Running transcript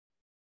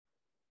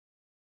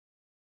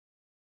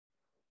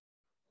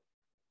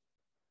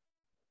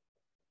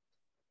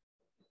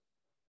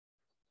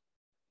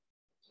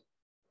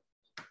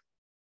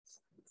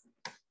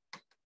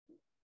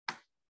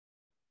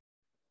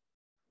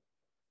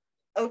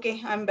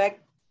Okay, I'm back.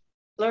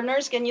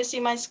 Learners, can you see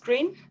my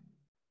screen?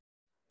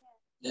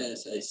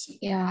 Yes, I see.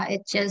 Yeah,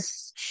 it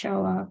just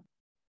show up.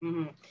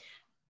 Mhm.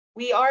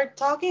 We are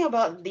talking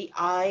about the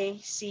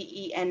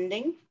ICE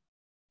ending.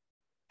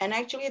 And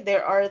actually,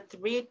 there are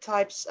three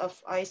types of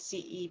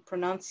ICE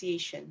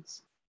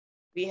pronunciations.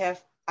 We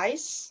have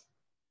ICE,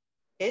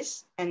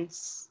 is, and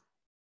s.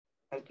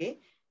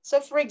 Okay. So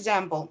for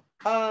example,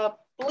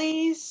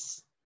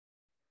 please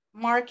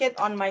mark it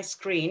on my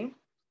screen.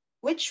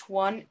 Which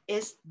one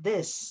is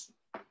this?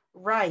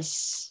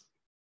 Rice.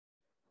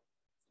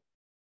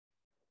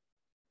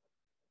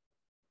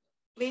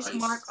 Please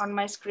mark Ice. on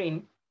my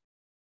screen.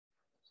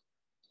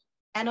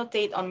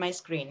 Annotate on my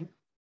screen.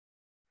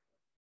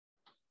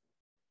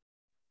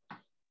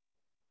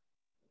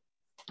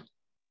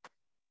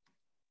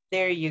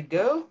 There you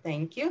go.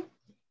 Thank you.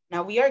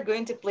 Now we are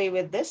going to play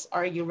with this.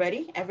 Are you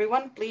ready?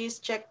 Everyone, please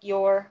check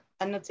your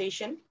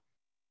annotation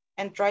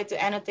and try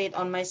to annotate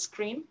on my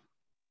screen.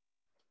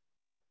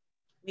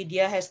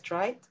 Vidya has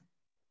tried.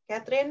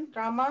 Catherine,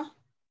 Rama,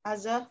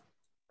 Aza,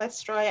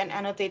 let's try and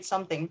annotate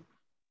something.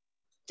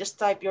 Just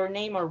type your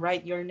name or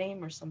write your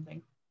name or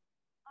something.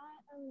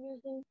 I am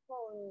using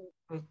phone.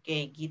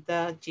 Okay,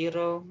 Gita,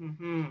 Jiro,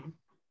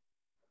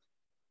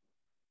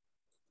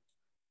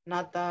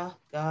 Nata,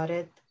 got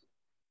it.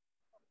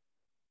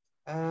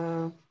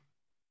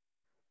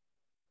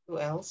 Who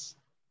else?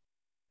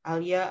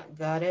 Alia,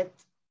 got it.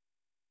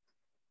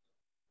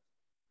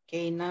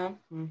 Kaina,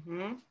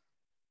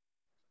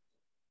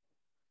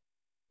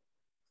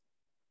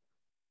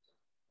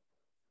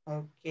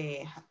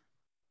 Okay.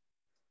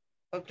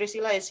 Oh,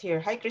 Priscilla is here.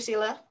 Hi,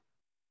 Priscilla.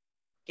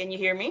 Can you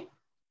hear me?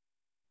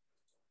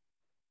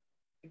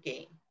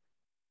 Okay.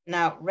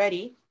 Now,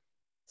 ready?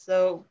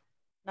 So,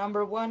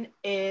 number one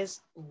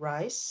is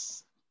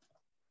rice.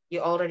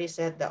 You already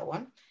said that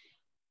one.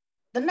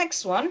 The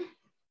next one,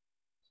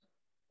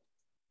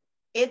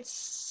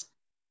 it's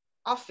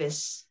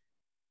office.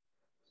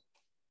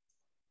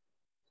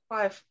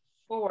 5,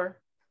 4,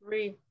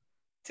 3,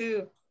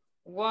 2,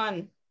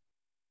 1.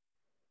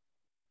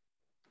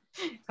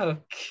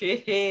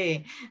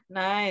 Okay,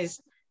 nice.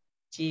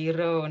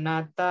 Chiro,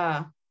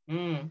 Nata,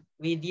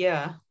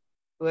 Vidya.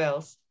 Who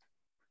else?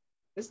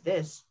 Who's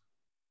this?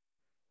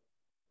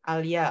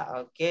 Alia,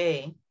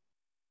 okay.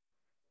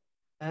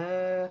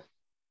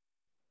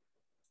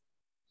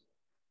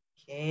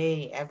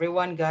 Okay,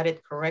 everyone got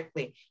it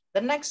correctly.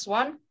 The next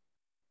one,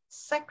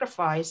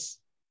 sacrifice.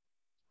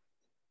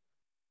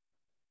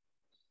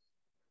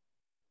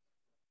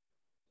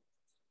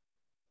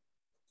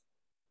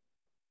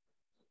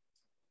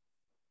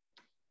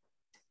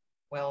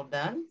 Well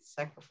done,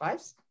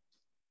 sacrifice.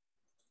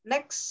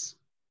 Next,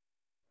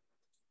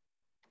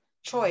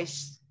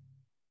 choice.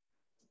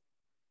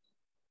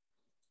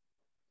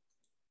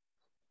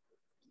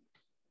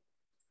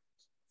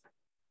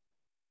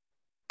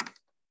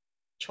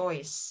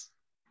 Choice.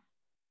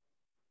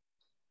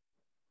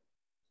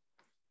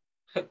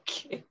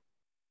 Okay.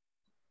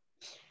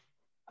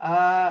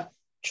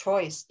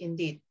 Choice,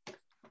 indeed.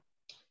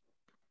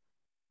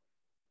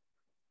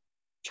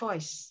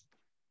 Choice.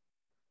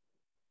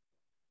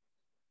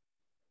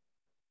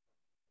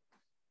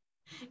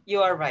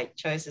 You are right.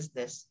 Choice is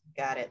this.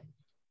 Got it.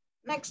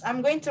 Next,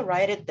 I'm going to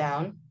write it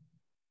down.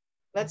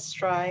 Let's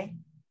try.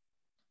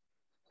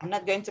 I'm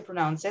not going to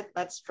pronounce it.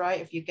 Let's try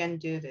if you can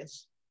do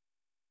this.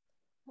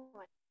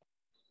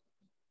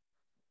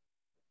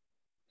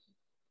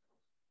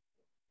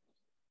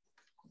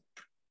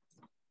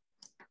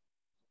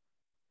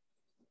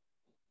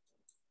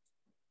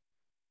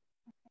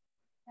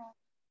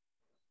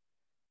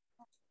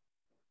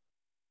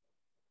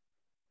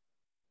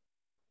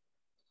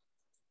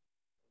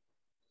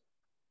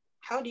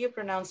 How do you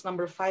pronounce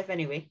number 5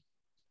 anyway?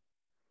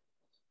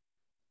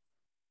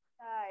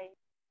 Dice.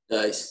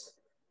 Dice.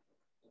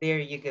 There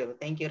you go.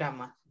 Thank you,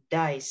 Rama.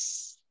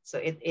 Dice. So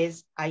it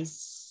is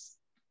ice.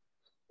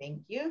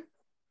 Thank you.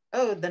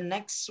 Oh, the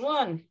next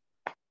one.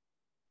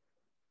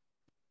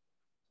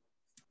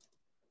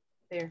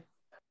 There.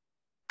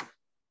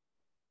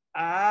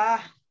 My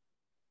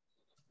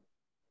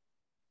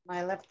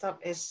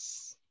laptop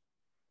is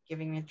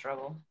giving me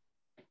trouble.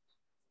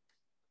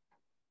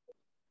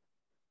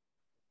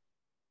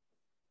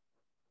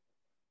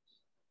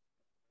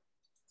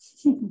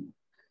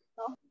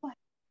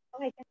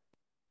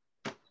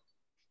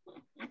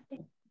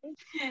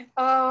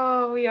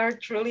 Oh, we are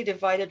truly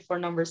divided for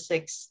number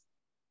 6.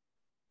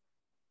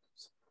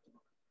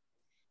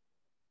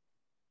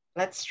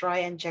 Let's try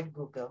and check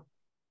Google.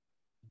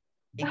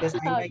 Because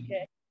I know,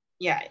 Okay.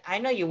 yeah, I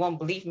know you won't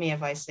believe me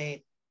if I say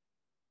it.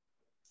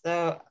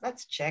 So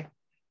let's check.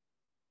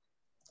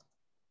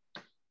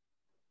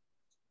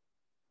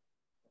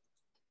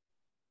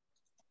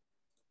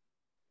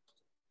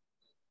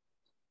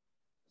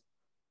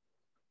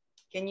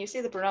 Can you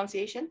see the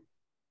pronunciation?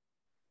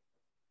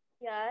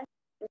 Yes,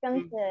 you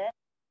can say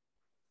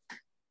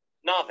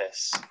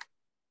Novice.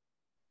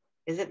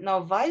 Is it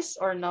novice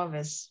or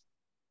novice?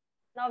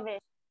 novice.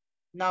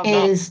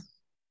 Novice. Is.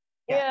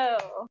 Yeah.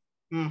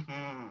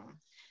 Ew.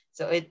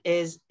 So it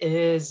is.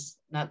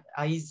 not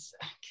eyes.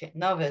 Okay,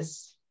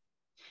 novice.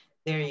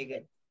 There you go.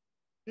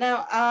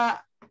 Now,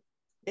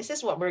 this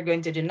is what we're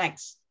going to do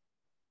next.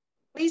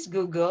 Please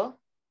Google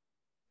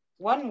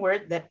one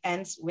word that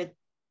ends with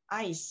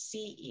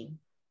ICE.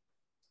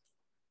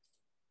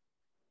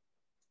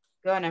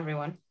 Go on,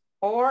 everyone.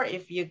 Or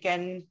if you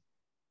can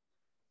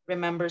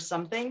remember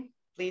something,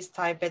 please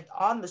type it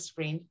on the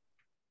screen.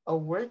 A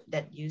word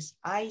that use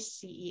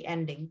ICE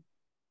ending.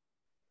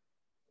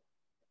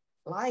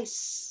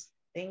 Lice.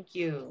 Thank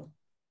you.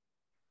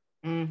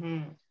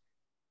 Mm-hmm.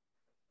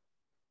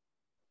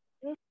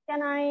 Please,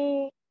 can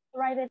I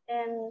write it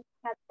in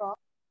chat box?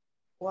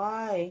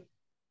 Why?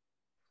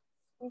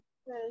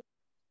 Because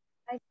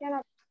I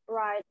cannot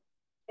write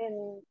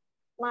in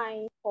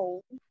my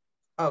phone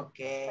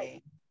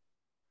Okay.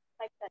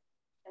 like that.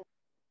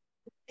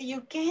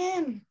 You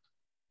can.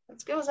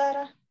 Let's go,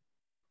 Zara.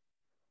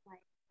 Like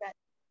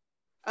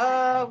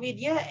that.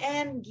 Vidya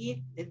and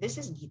Geeta. This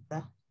is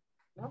Geeta.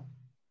 No?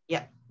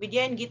 Yeah.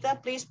 Vidya and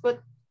Geeta, please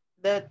put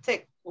the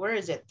tick. Where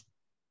is it?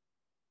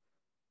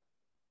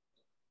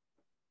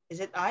 Is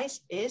it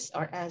ice, is,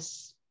 or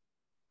s?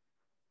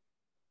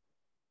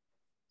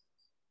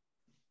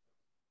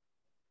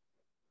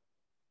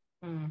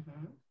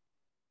 Mm-hmm.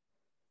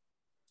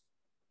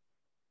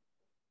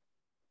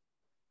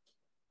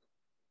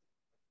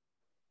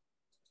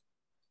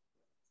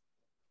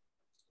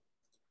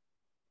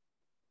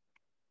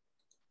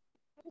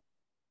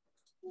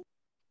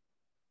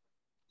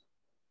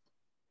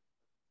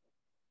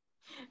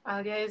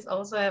 Alia is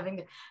also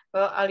having,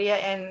 well, Alia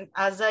and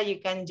Aza, you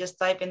can just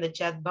type in the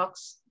chat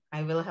box.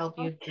 I will help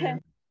you Okay. too.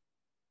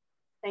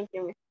 Thank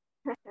you.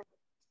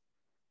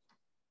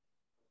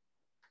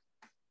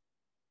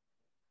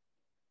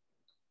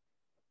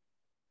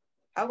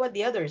 How about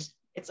the others?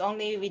 It's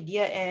only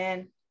Vidya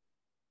and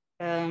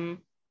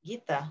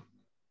Gita.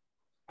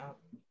 Oh.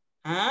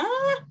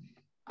 Huh?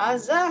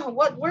 Aza,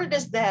 what word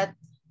is that?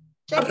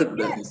 Check again.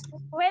 Paradise.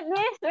 Wait,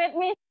 miss.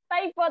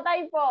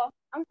 Typo.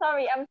 I'm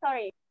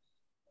sorry.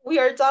 We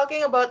are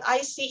talking about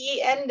ICE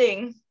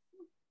ending.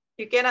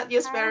 You cannot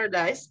use I,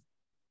 paradise.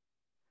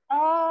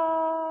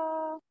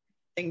 oh,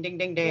 Ding, ding,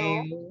 ding,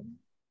 no.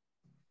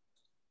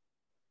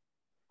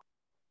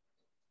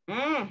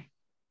 ding.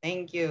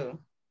 Thank you.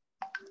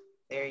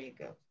 There you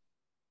go.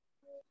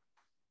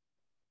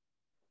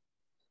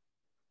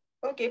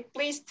 Okay,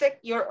 please tick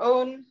your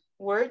own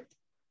word.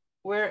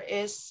 Where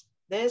is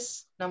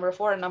this? Number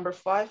 4 and number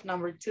 5,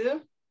 number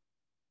 2,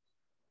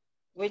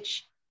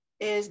 which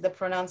is the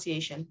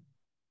pronunciation.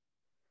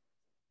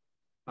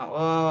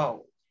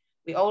 Oh,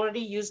 we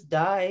already used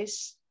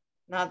dice.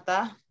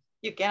 Nata,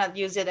 you cannot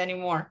use it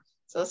anymore.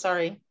 So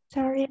sorry.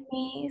 Sorry,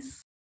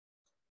 Miss.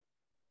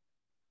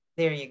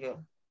 There you go.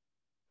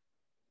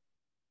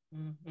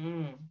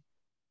 Mm-hmm.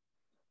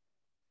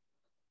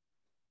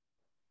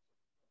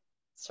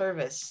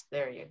 Service.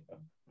 There you go.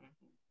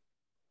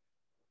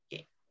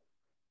 Okay.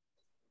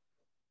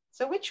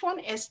 So which one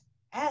is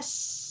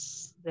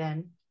S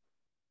then?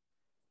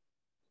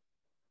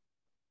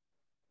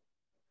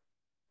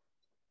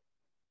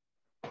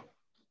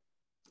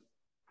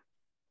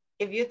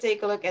 If you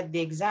take a look at the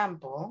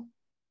example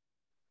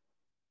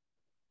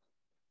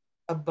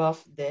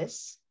above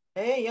this,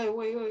 hey,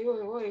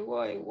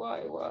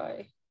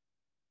 why?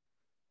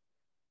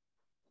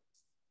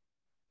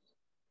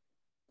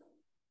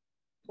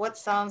 What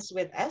sounds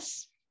with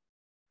S?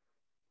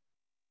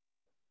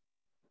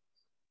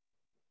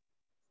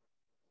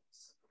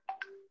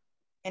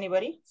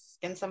 Anybody?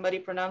 Can somebody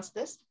pronounce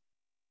this?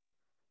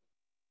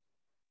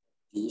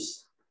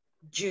 Juice.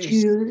 Juice.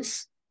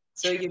 Juice.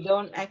 So you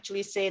don't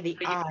actually say the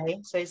I,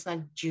 so it's not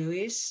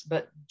juice,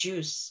 but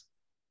juice.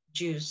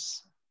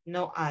 Juice.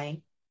 No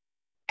I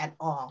at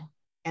all.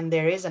 And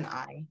there is an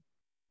I.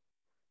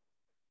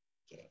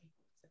 Okay.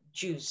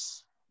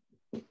 Juice.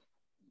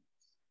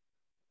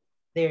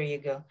 There you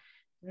go.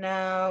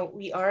 Now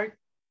we are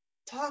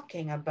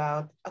talking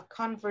about a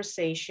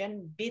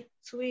conversation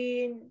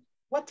between,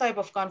 what type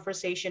of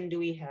conversation do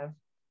we have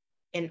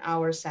in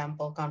our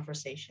sample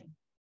conversation?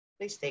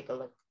 Please take a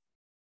look.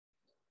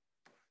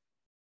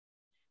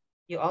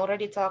 You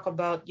already talked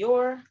about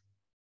your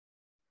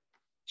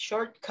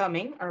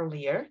shortcoming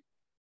earlier.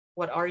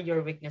 What are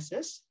your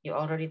weaknesses? You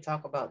already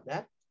talked about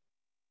that.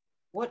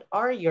 What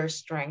are your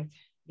strengths?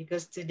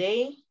 Because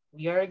today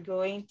we are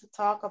going to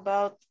talk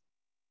about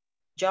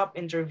job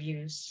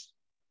interviews.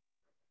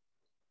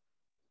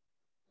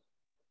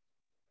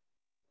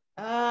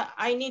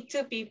 I need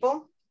 2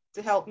 people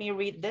to help me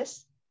read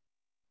this.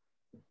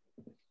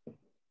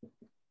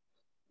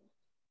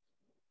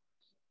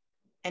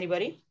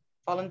 Anybody?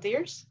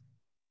 Volunteers?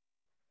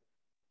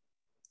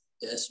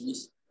 Yes,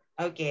 miss.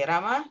 Okay,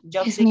 Rama,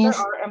 job Yes, seeker Miss.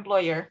 or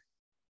employer?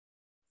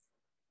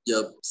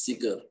 Job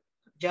seeker.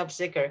 Job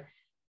seeker.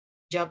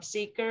 Job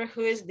seeker, who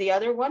is the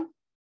other one?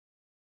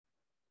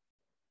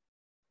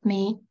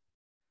 Me.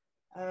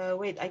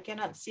 Wait, I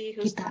cannot see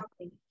who's Kita.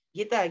 talking.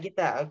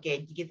 Gita.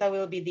 Okay, Gita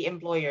will be the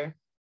employer.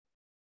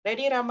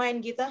 Ready, Rama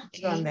and Gita?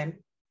 Go on Okay. then.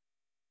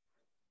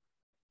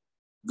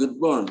 Good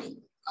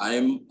morning.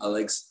 I'm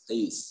Alex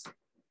Hayes.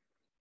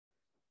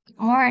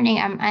 Morning,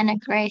 I'm Anna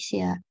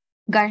Garcia.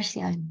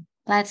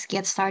 Let's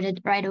get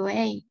started right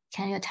away.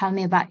 Can you tell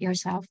me about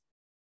yourself?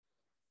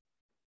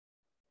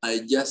 I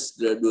just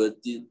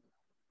graduated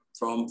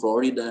from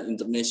Florida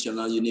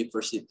International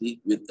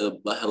University with a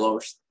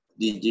bachelor's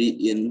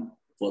degree in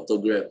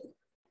photography.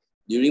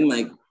 During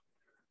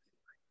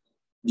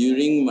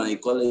my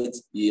college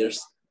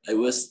years, I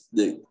was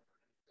the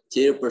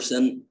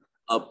chairperson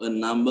of a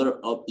number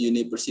of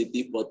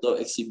university photo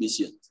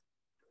exhibitions.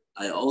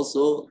 I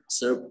also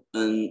served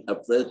an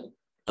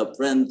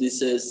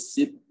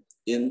apprenticeship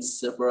in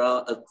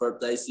several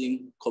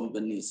advertising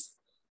companies.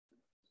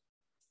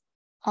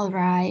 All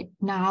right,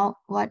 now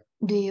what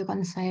do you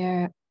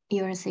consider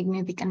your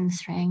significant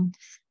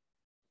strengths?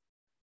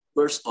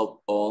 First of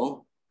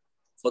all,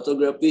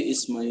 photography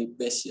is my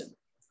passion.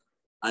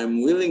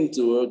 I'm willing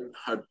to work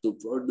hard to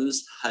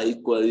produce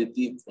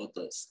high-quality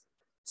photos.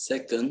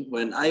 Second,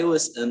 when I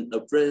was an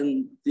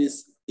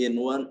apprentice in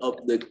one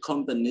of the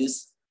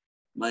companies,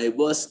 my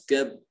boss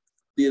kept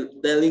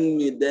telling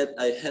me that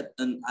I had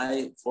an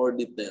eye for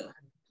detail.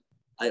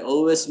 I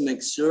always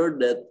make sure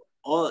that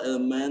all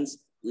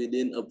elements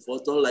within a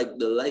photo, like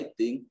the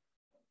lighting,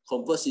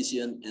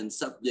 composition, and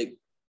subject,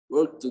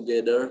 work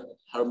together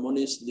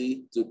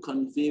harmoniously to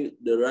convey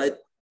the right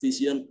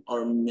vision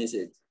or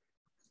message.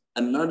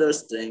 Another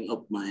strength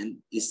of mine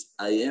is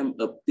I am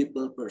a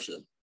people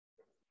person.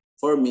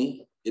 For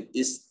me, it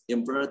is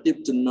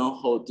imperative to know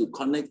how to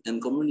connect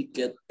and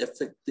communicate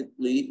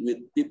effectively with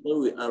people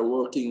we are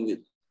working with,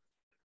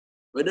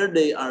 whether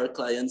they are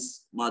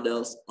clients,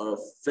 models, or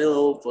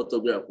fellow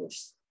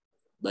photographers.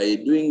 By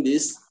doing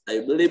this, I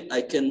believe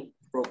I can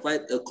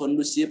provide a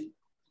conducive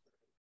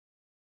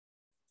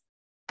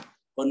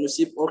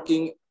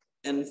working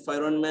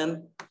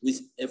environment which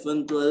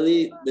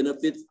eventually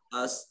benefits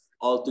us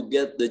all to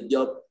get the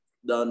job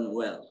done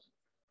well.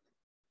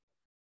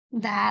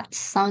 That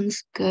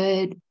sounds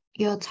good.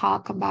 You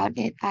talk about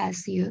it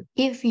as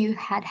if you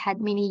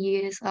had many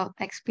years of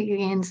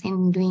experience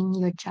in doing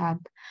your job.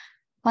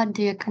 What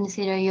do you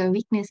consider your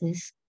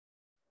weaknesses?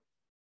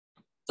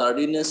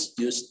 Tardiness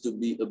used to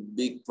be a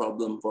big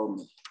problem for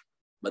me,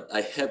 but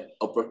I have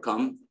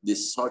overcome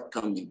this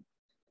shortcoming.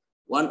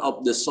 One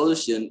of the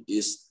solutions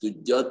is to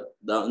jot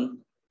down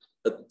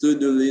a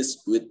to-do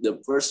list with the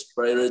first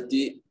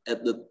priority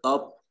at the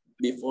top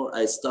before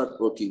I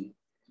start working.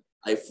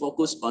 I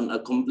focus on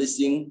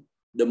accomplishing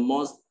the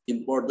most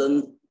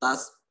important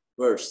task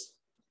first.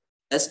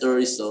 As a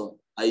result,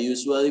 I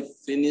usually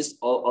finish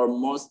all or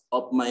most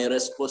of my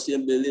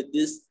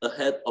responsibilities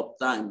ahead of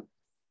time.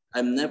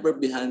 I'm never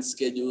behind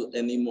schedule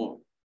anymore.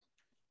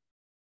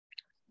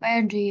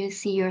 Where do you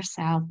see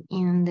yourself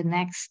in the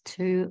next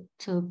 2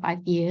 to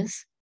 5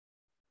 years?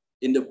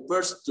 In the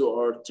first 2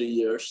 or 3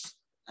 years,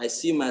 I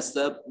see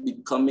myself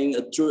becoming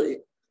a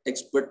true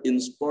expert in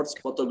sports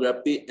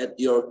photography at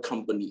your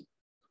company,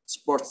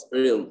 Sports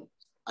Realm.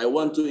 I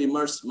want to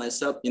immerse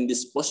myself in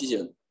this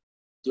position.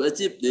 To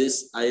achieve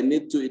this, I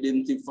need to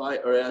identify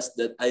areas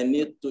that I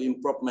need to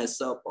improve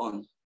myself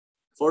on.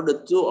 For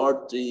the 2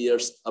 or 3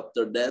 years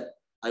after that,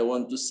 I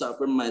want to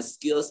sharpen my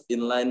skills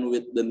in line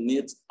with the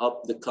needs of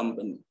the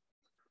company.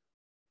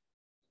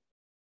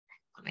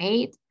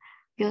 Great.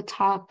 You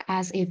talk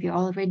as if you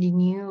already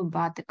knew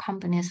about the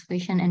company's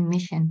vision and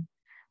mission.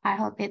 I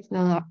hope it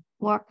will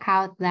work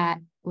out that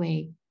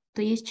way.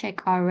 Please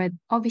check our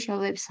official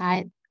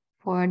website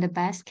for the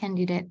best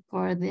candidate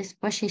for this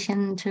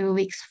position 2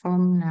 weeks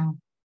from now.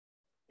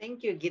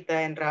 Thank you, Gita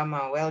and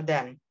Rama. Well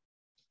done.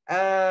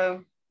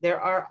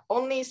 There are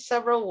only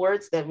several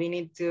words that we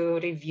need to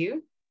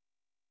review.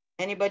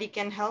 Anybody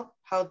can help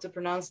how to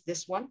pronounce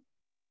this one?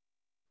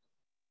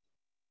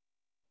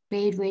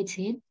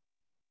 Graduated.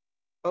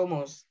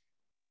 Almost.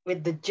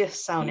 With the j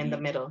sound in the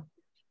middle.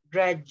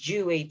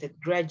 Graduated.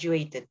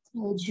 Graduated.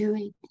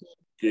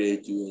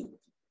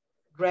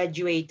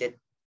 Graduated.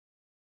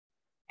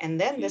 And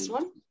then this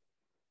one?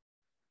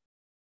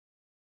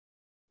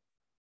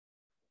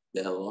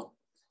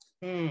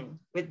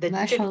 With the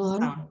ch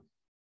sound.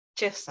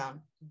 Ch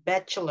sound.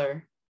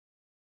 Bachelor.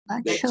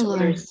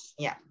 Bachelor's.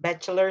 Yeah,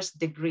 bachelor's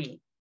degree.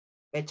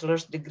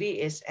 Bachelor's degree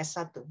is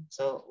S1.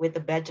 So with a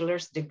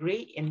bachelor's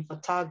degree in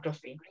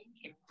photography.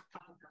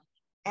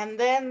 And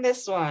then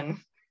this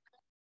one.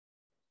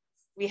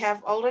 We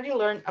have already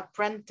learned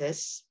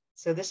apprentice.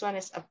 So this one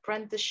is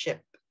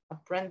apprenticeship.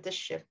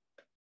 Apprenticeship.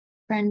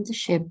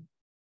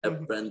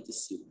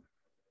 Apprenticeship.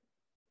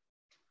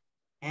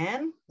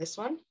 And this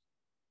one?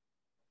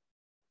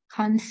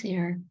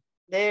 Consider.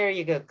 There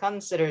you go.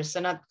 Consider. So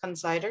not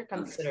consider,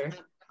 consider.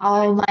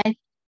 Oh,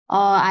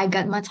 I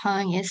got my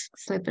tongue is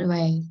slipped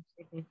away.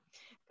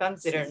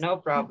 Consider, no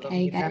problem.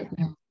 Okay, got it.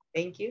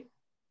 Thank you.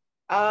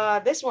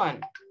 This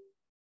one.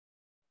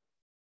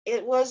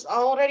 It was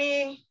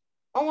already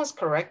almost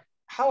correct.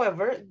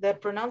 However, the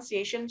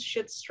pronunciation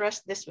should stress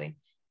this way.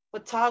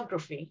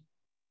 Photography.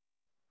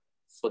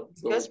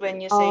 Because when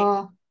you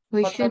say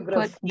we should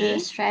put the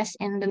stress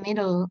in the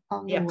middle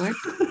of the word.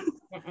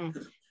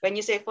 When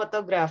you say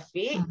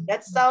photography,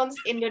 that sounds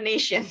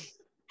Indonesian.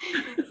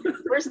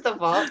 First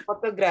of all,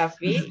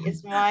 photography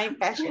is my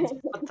passion.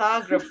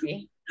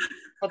 Photography.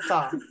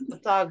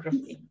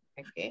 Photography.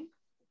 Okay,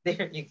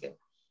 there you go.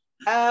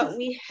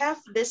 We have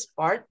this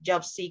part,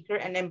 job seeker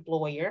and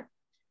employer.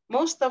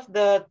 Most of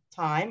the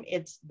time,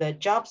 it's the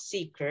job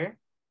seeker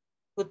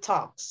who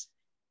talks.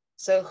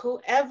 So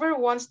whoever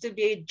wants to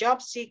be a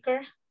job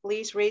seeker,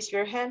 please raise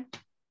your hand.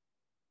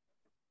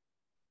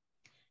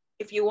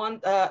 If you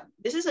want,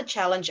 this is a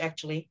challenge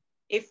actually.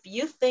 If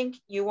you think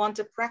you want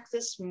to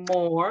practice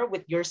more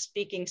with your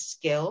speaking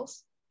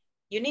skills,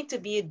 you need to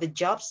be the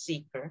job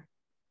seeker.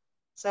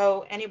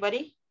 So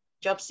anybody,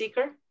 job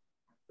seeker,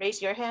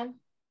 raise your hand.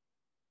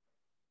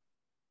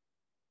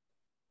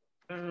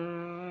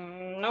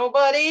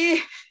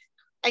 Nobody.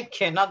 I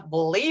cannot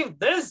believe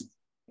this.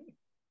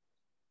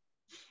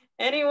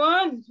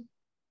 Anyone?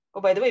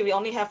 Oh, by the way, we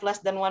only have less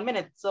than 1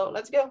 minute, so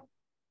let's go.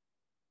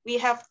 We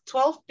have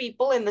 12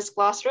 people in this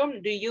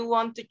classroom. Do you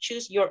want to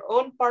choose your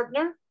own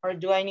partner or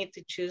do I need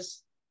to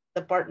choose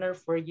the partner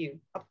for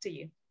you? Up to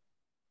you.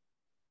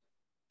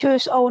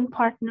 Choose own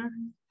partner.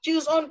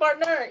 Choose own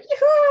partner.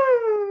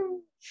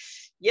 Yoo-hoo!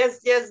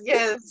 Yes, yes,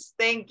 yes.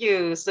 Thank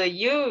you. So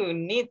you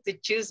need to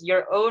choose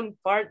your own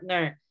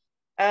partner.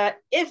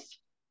 If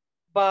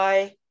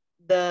by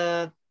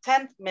the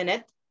 10th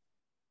minute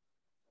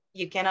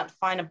you cannot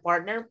find a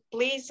partner,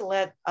 please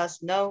let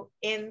us know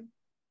in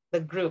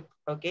the group,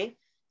 okay?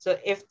 So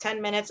if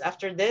 10 minutes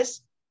after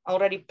this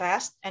already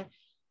passed and,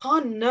 oh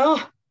no,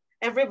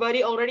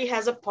 everybody already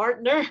has a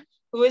partner.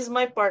 Who is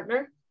my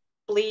partner?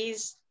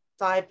 Please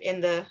type in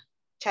the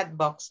chat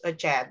box.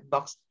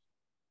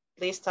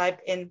 Please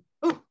type in,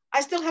 oh,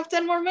 I still have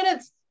 10 more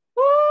minutes.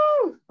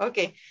 Woo!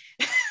 Okay.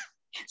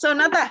 So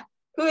Nata,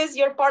 who is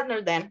your partner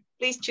then?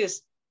 Please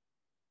choose.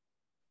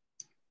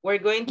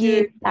 We're going to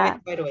do it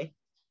right away.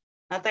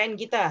 Nata and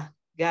Gita,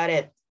 got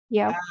it.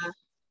 Yep.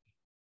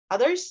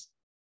 Others?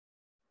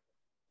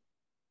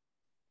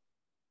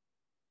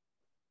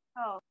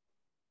 Oh.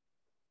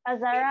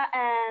 Azara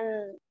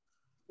and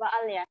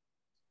Baalia.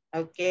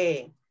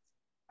 Okay.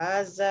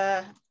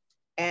 Aza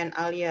and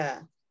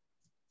Alia.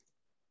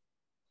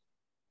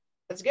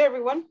 Let's go,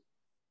 everyone.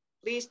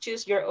 Please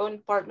choose your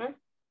own partner.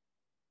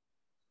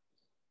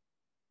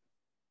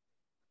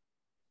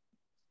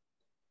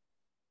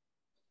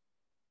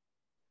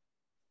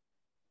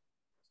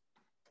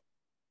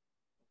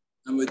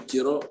 I'm with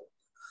Chiro.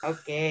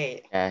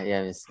 Okay. Yeah,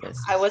 yes.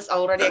 I was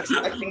already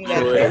expecting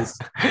that. Always.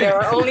 There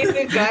are only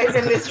 2 guys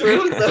in this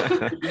room, so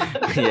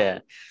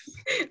Yeah.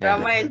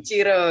 Rama and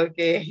Chiro,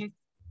 okay.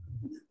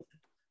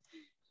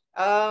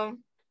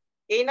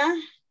 Ina,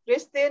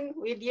 Kristen,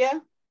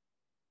 Vidya.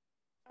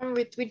 I'm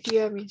with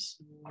Vidya,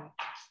 Miss.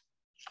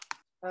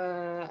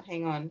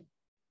 Hang on.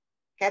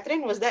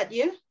 Catherine, was that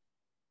you?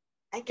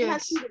 I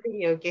cannot Yes. see the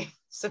video, okay.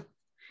 So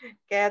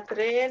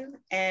Catherine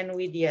and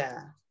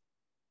Vidya.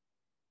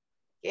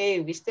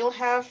 Okay, we still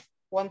have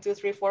 1, 2,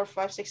 3, 4,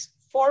 5, 6,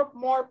 4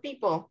 more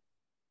people.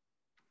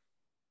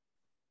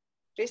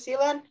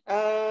 Priscilla,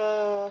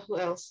 who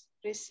else?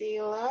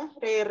 Priscilla,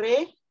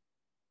 Rere,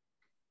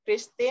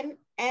 Christine,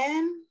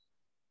 and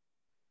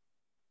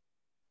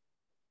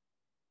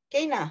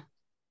Keina.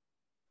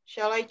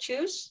 Shall I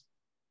choose?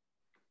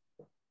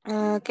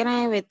 Can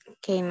I with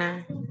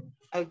Keina?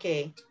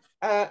 Okay.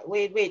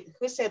 Wait.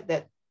 Who said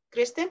that?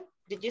 Kristen?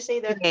 Did you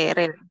say that? Okay,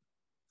 Rin.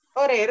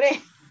 Oh,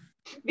 Rere.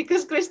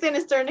 Because Kristen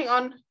is turning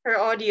on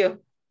her audio.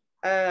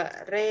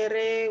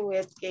 Rere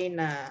with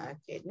Keina.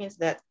 Okay, it means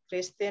that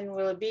Kristen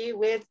will be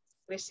with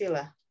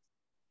Priscilla.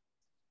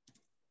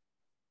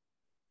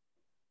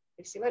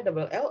 Priscilla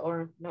double L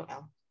or no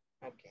L?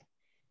 Okay.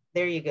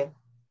 There you go.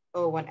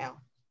 Oh, 1 L.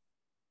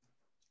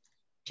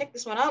 Check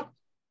this one out.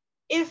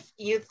 If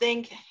you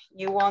think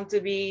you want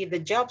to be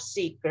the job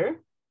seeker,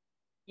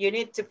 you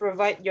need to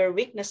provide your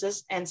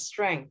weaknesses and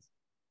strength.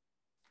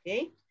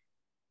 Okay.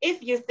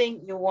 If you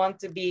think you want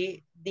to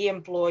be the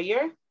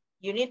employer,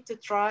 you need to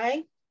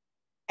try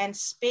and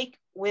speak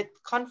with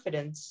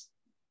confidence.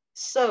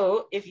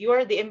 So if you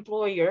are the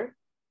employer,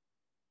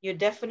 you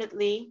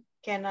definitely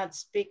cannot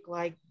speak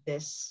like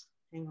this.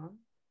 Hang on.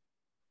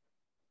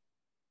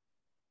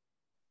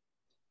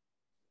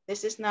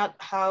 This is not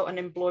how an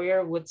employer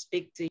would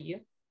speak to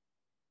you.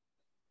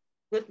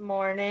 Good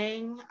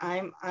morning,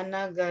 I'm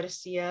Ana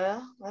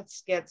Garcia.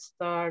 Let's get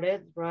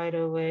started right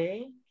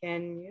away.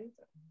 Can you?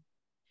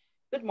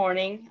 Good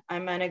morning,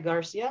 I'm Ana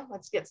Garcia.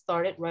 Let's get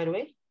started right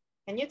away.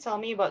 Can you tell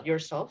me about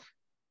yourself?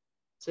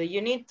 So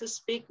you need to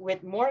speak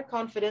with more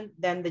confidence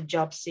than the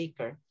job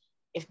seeker.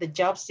 If the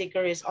job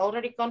seeker is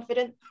already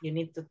confident, you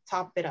need to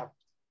top it up.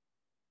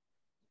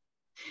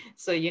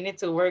 So you need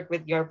to work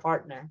with your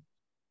partner.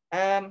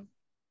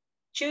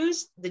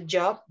 Choose the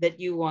job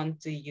that you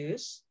want to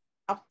use.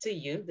 Up to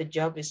you, the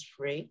job is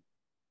free.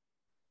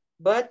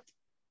 But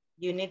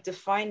you need to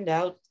find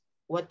out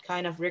what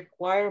kind of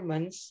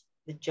requirements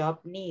the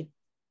job needs.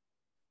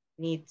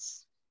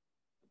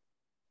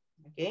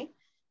 Okay.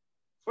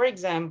 For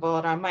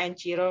example, Rama and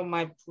Chiro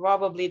might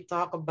probably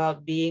talk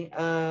about being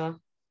an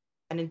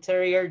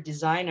interior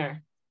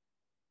designer.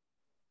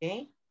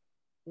 Okay.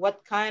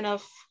 What kind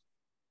of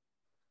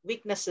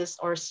weaknesses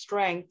or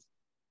strength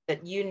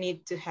that you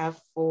need to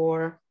have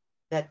for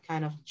that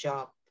kind of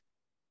job.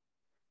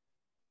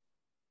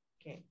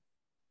 Okay,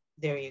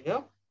 there you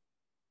go.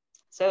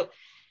 So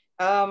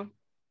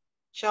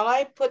shall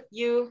I put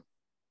you,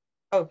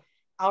 oh,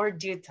 our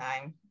due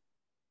time.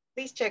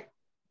 Please check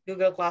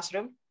Google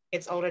Classroom.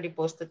 It's already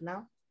posted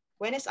now.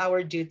 When is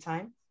our due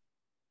time?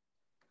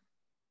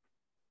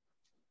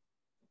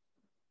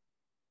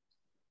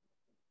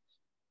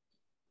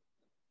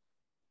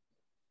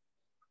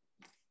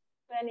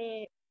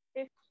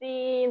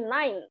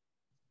 2059.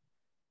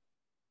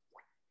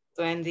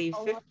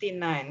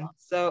 2059.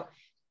 So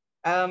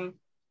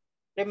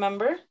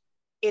remember,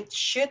 it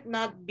should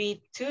not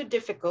be too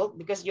difficult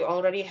because you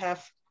already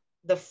have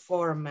the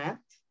format.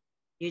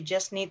 You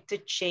just need to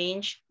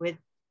change with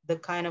the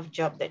kind of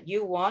job that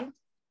you want,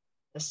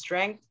 the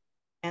strength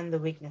and the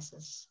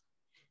weaknesses.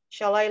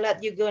 Shall I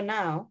let you go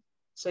now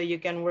so you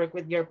can work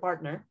with your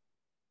partner?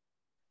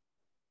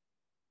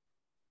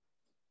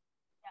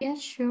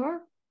 Yes,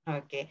 sure.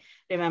 Okay.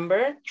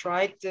 Remember,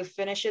 try to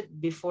finish it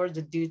before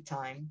the due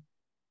time.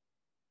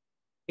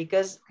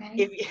 Because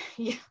Okay.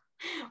 if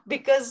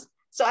because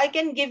so I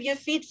can give you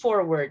feed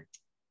forward.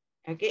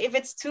 Okay, if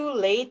it's too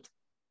late,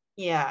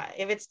 yeah,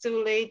 if it's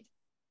too late,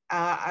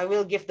 I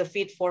will give the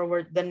feed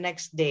forward the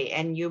next day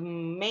and you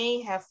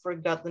may have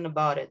forgotten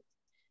about it.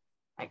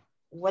 Like,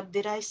 what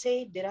did I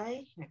say? Did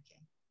I? Okay.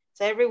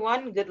 So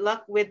everyone, good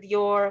luck with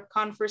your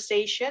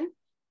conversation.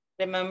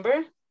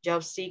 Remember,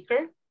 job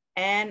seeker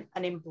and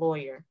an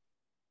employer.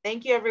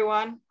 Thank you,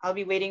 everyone. I'll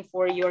be waiting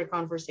for your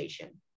conversation.